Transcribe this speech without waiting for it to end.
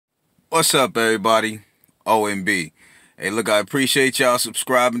What's up, everybody? OMB. Hey, look, I appreciate y'all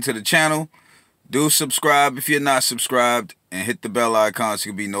subscribing to the channel. Do subscribe if you're not subscribed, and hit the bell icon so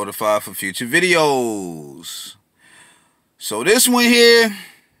you can be notified for future videos. So this one here,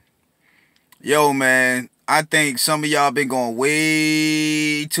 yo, man, I think some of y'all been going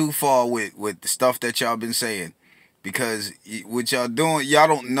way too far with the stuff that y'all been saying. Because what y'all doing, y'all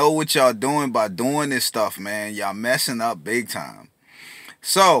don't know what y'all doing by doing this stuff, man. Y'all messing up big time.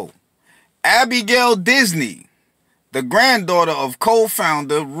 So, Abigail Disney, the granddaughter of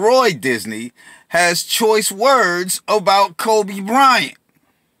co-founder Roy Disney, has choice words about Kobe Bryant.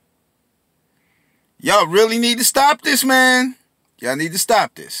 Y'all really need to stop this, man. Y'all need to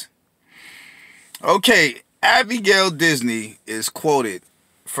stop this. Okay, Abigail Disney is quoted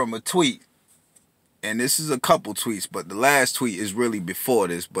from a tweet. And this is a couple tweets, but the last tweet is really before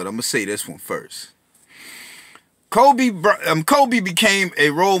this, but I'm going to say this one first. Kobe became a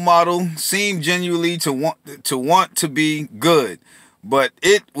role model, seemed genuinely to want to be good, but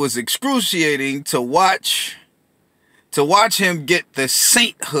it was excruciating to watch him get the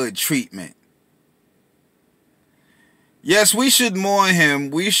sainthood treatment. Yes, we should mourn him.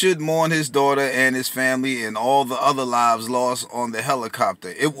 We should mourn his daughter and his family and all the other lives lost on the helicopter.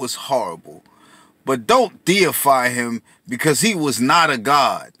 It was horrible. But don't deify him because he was not a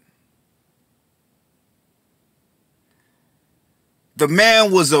god. The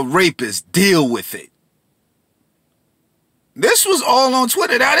man was a rapist. Deal with it. This was all on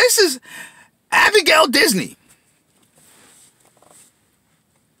Twitter. Now, this is Abigail Disney.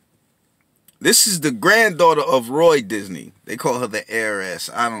 This is the granddaughter of Roy Disney. They call her the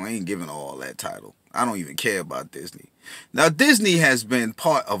heiress. I ain't giving her all that title. I don't even care about Disney. Now, Disney has been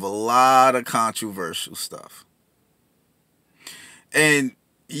part of a lot of controversial stuff. And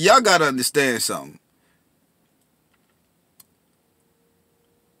y'all got to understand something.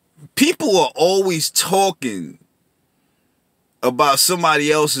 People are always talking about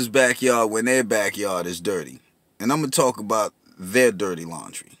somebody else's backyard when their backyard is dirty. And I'm going to talk about their dirty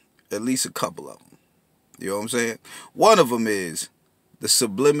laundry. At least a couple of them. You know what I'm saying? One of them is the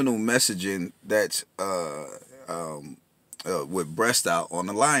subliminal messaging that's with breast out on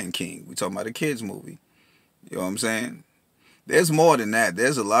The Lion King. We talking about a kids movie. You know what I'm saying? There's more than that.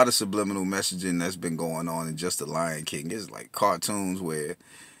 There's a lot of subliminal messaging that's been going on in just The Lion King. It's like cartoons where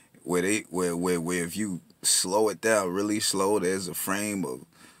if you slow it down really slow, there's a frame of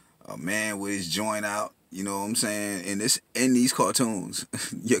a man with his joint out. You know what I'm saying? And it's in these cartoons.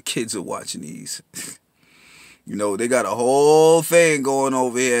 Your kids are watching these. You know, they got a whole thing going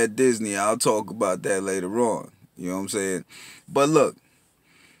over here at Disney. I'll talk about that later on. You know what I'm saying? But look,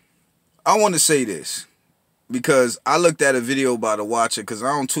 I want to say this because I looked at a video by the watcher because I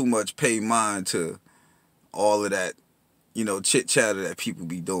don't too much pay mind to all of that, you know, chit chatter that people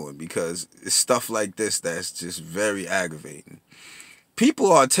be doing because it's stuff like this that's just very aggravating.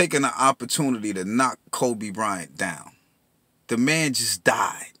 People are taking the opportunity to knock Kobe Bryant down. The man just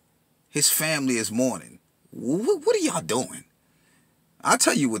died. His family is mourning. What are y'all doing? I'll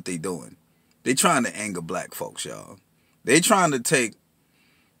tell you what they doing. They trying to anger black folks, y'all. They trying to take.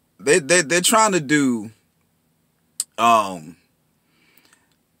 They're trying to do a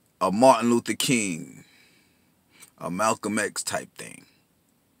Martin Luther King, a Malcolm X type thing.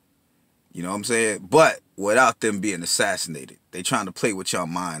 You know what I'm saying? But without them being assassinated. They trying to play with your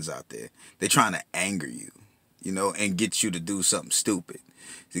minds out there. They trying to anger you, you know, and get you to do something stupid.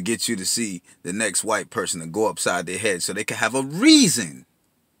 To get you to see the next white person and go upside their head so they can have a reason.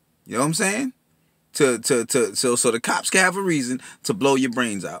 You know what I'm saying? So the cops can have a reason to blow your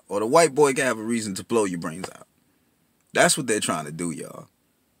brains out. Or the white boy can have a reason to blow your brains out. That's what they're trying to do, y'all.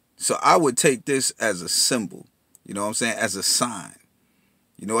 So I would take this as a symbol. You know what I'm saying? As a sign.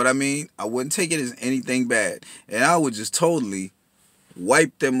 You know what I mean? I wouldn't take it as anything bad. And I would just totally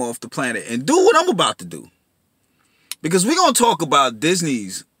wipe them off the planet and do what I'm about to do. Because we're going to talk about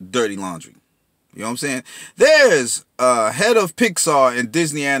Disney's dirty laundry. You know what I'm saying? There's a head of Pixar and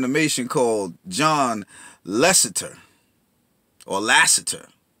Disney Animation called John Lasseter. Or Lasseter.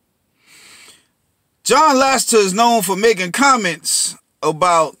 John Lasseter is known for making comments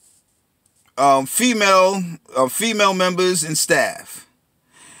about female members and staff.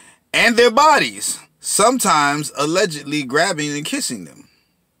 And their bodies. Sometimes allegedly grabbing and kissing them.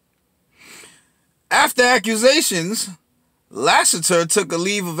 After accusations, Lasseter took a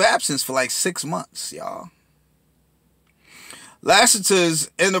leave of absence for like 6 months, y'all. Lasseter's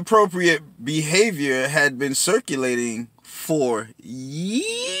inappropriate behavior had been circulating for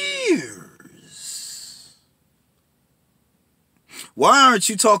years. Why aren't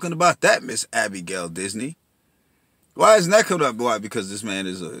you talking about that, Miss Abigail Disney? Why isn't that coming up? Why? Because this man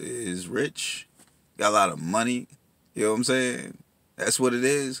is rich, got a lot of money. You know what I'm saying? That's what it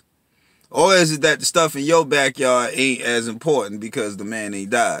is. Or is it that the stuff in your backyard ain't as important because the man ain't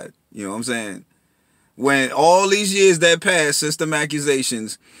died? You know what I'm saying? When all these years that passed since them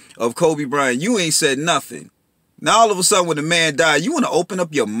accusations of Kobe Bryant, you ain't said nothing. Now all of a sudden when the man died, you want to open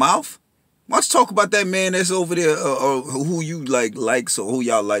up your mouth? Why don't you talk about that man that's over there or who you who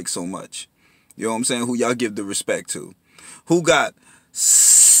y'all like so much? You know what I'm saying? Who y'all give the respect to? Who got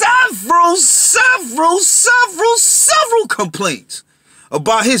several complaints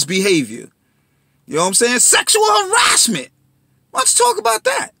about his behavior. You know what I'm saying? Sexual harassment. Why don't you talk about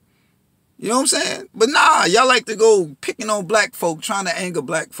that? You know what I'm saying? But nah, y'all like to go picking on black folk, trying to anger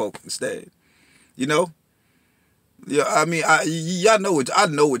black folk instead. You know? Yeah, I mean, I know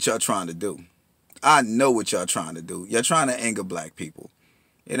what y'all trying to do. I know what y'all trying to do. You're trying to anger black people.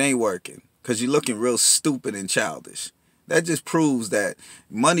 It ain't working. Because you're looking real stupid and childish. That just proves that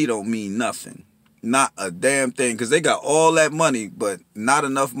money don't mean nothing. Not a damn thing. Because they got all that money, but not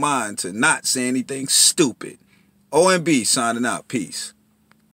enough mind to not say anything stupid. OMB signing out. Peace.